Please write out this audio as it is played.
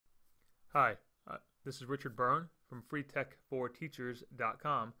Hi, this is Richard Byrne from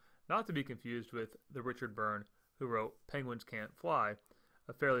freetech4teachers.com, not to be confused with the Richard Byrne who wrote Penguins Can't Fly,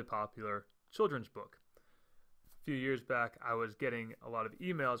 a fairly popular children's book. A few years back, I was getting a lot of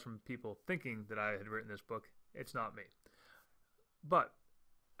emails from people thinking that I had written this book. It's not me. But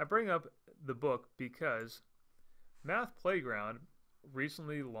I bring up the book because Math Playground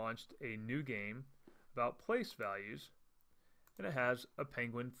recently launched a new game about place values, and it has a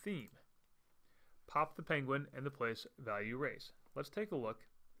penguin theme. Pop the penguin and the place value race. Let's take a look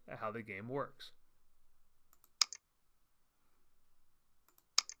at how the game works.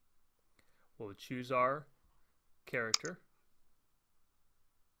 We'll choose our character.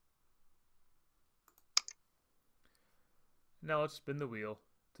 Now let's spin the wheel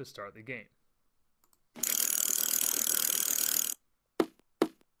to start the game.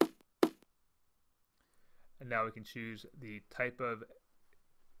 And now we can choose the type of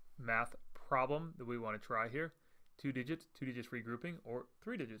math problem that we want to try here. 2 digits regrouping, or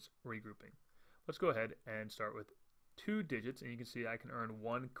 3 digits regrouping. Let's go ahead and start with 2 digits, and you can see I can earn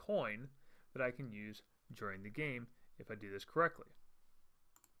 1 coin that I can use during the game if I do this correctly.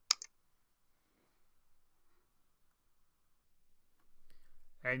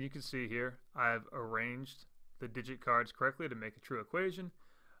 And you can see here I've arranged the digit cards correctly to make a true equation.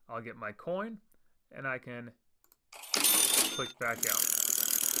 I'll get my coin and I can click back out.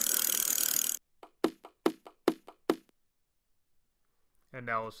 And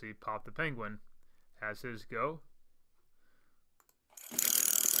now we'll see Pop the Penguin has his go.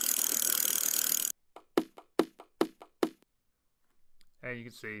 And you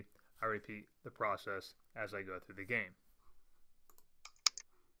can see I repeat the process as I go through the game.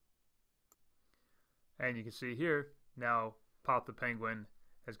 And you can see here, now Pop the Penguin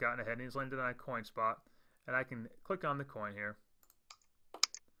has gotten ahead and he's landed on a coin spot. And I can click on the coin here,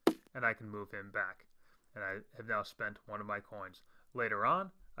 and I can move him back. And I have now spent one of my coins. Later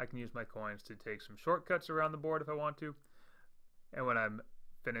on, I can use my coins to take some shortcuts around the board if I want to. And when I'm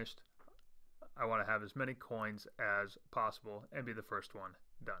finished, I want to have as many coins as possible and be the first one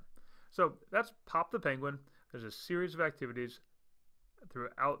done. So that's Pop the Penguin. There's a series of activities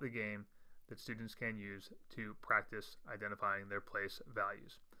throughout the game that students can use to practice identifying their place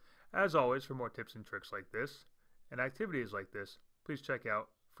values. As always, for more tips and tricks like this and activities like this, please check out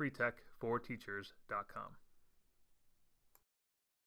freetech4teachers.com.